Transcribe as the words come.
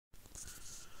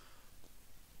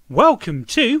Welcome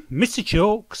to Mr.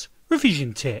 Chalk's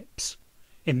Revision Tips.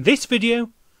 In this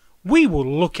video we will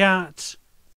look at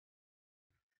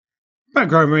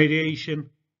background radiation,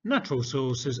 natural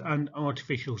sources and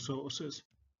artificial sources.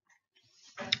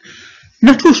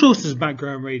 Natural sources of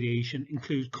background radiation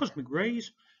include cosmic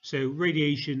rays, so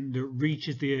radiation that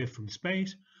reaches the Earth from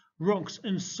space, rocks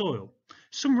and soil.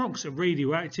 Some rocks are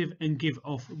radioactive and give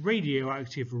off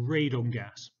radioactive radon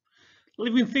gas.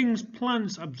 Living things,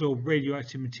 plants absorb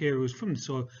radioactive materials from the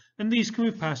soil and these can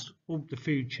be passed up the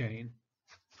food chain.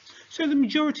 So the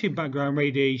majority of background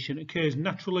radiation occurs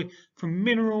naturally from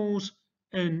minerals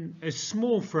and a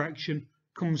small fraction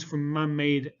comes from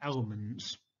man-made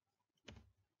elements.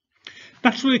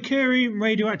 Naturally occurring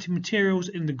radioactive materials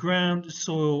in the ground,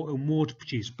 soil and water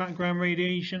produce background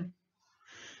radiation,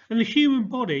 and the human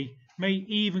body may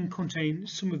even contain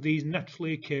some of these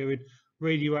naturally occurring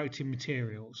radioactive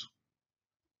materials.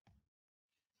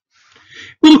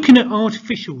 We're looking at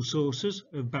artificial sources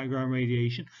of background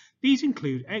radiation. These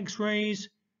include X-rays,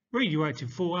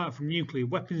 radioactive fallout from nuclear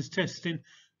weapons testing,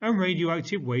 and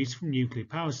radioactive waste from nuclear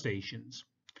power stations.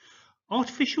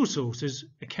 Artificial sources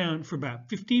account for about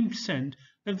 15%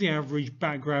 of the average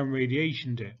background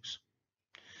radiation dose.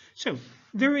 So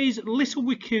there is little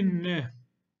we can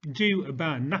do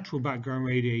about natural background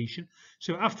radiation.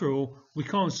 So after all, we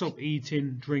can't stop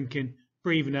eating, drinking,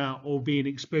 breathing out or being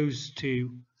exposed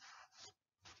to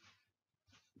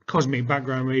cosmic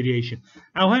background radiation.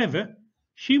 However,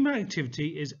 human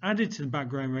activity is added to the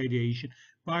background radiation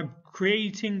by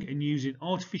creating and using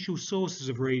artificial sources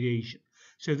of radiation.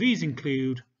 So these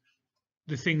include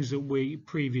the things that we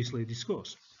previously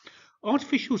discussed.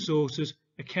 Artificial sources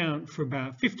account for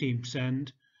about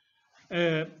 15%.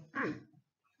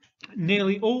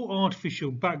 Nearly all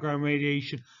artificial background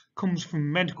radiation comes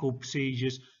from medical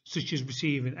procedures such as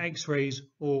receiving X-rays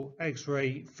or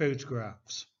X-ray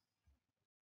photographs.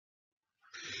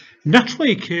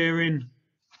 Naturally occurring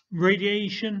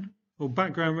radiation or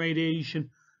background radiation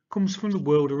comes from the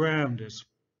world around us.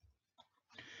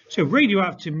 So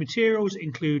radioactive materials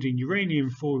including uranium,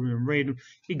 thorium and radon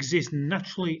exist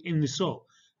naturally in the soil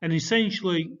and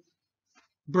essentially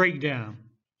break down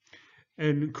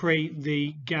and create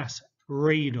the gas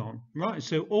radon, right?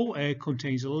 So all air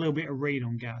contains a little bit of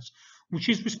radon gas, which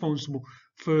is responsible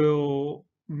for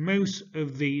most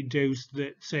of the dose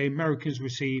that, say, Americans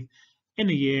receive in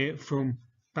a year from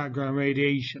background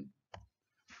radiation.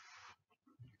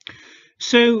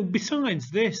 So besides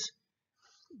this,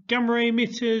 gamma ray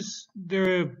emitters,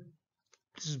 there are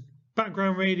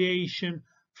background radiation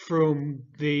from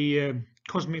the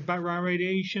cosmic background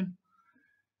radiation.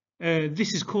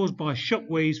 This is caused by shock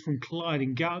waves from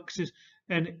colliding galaxies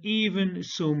and even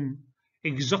some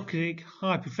exotic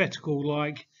hypothetical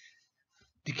like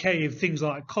decay of things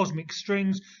like cosmic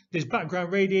strings. There's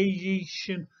background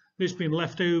radiation that's been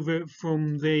left over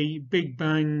from the Big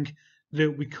Bang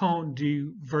that we can't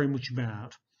do very much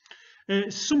about.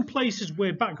 Some places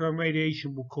where background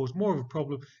radiation will cause more of a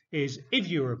problem is if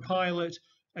you're a pilot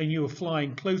and you are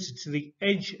flying closer to the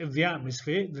edge of the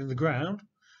atmosphere than the ground,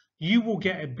 you will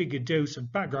get a bigger dose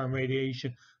of background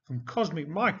radiation from cosmic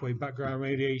microwave background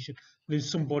radiation than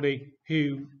somebody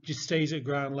who just stays at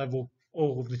ground level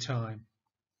all of the time.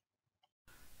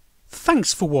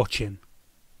 Thanks for watching.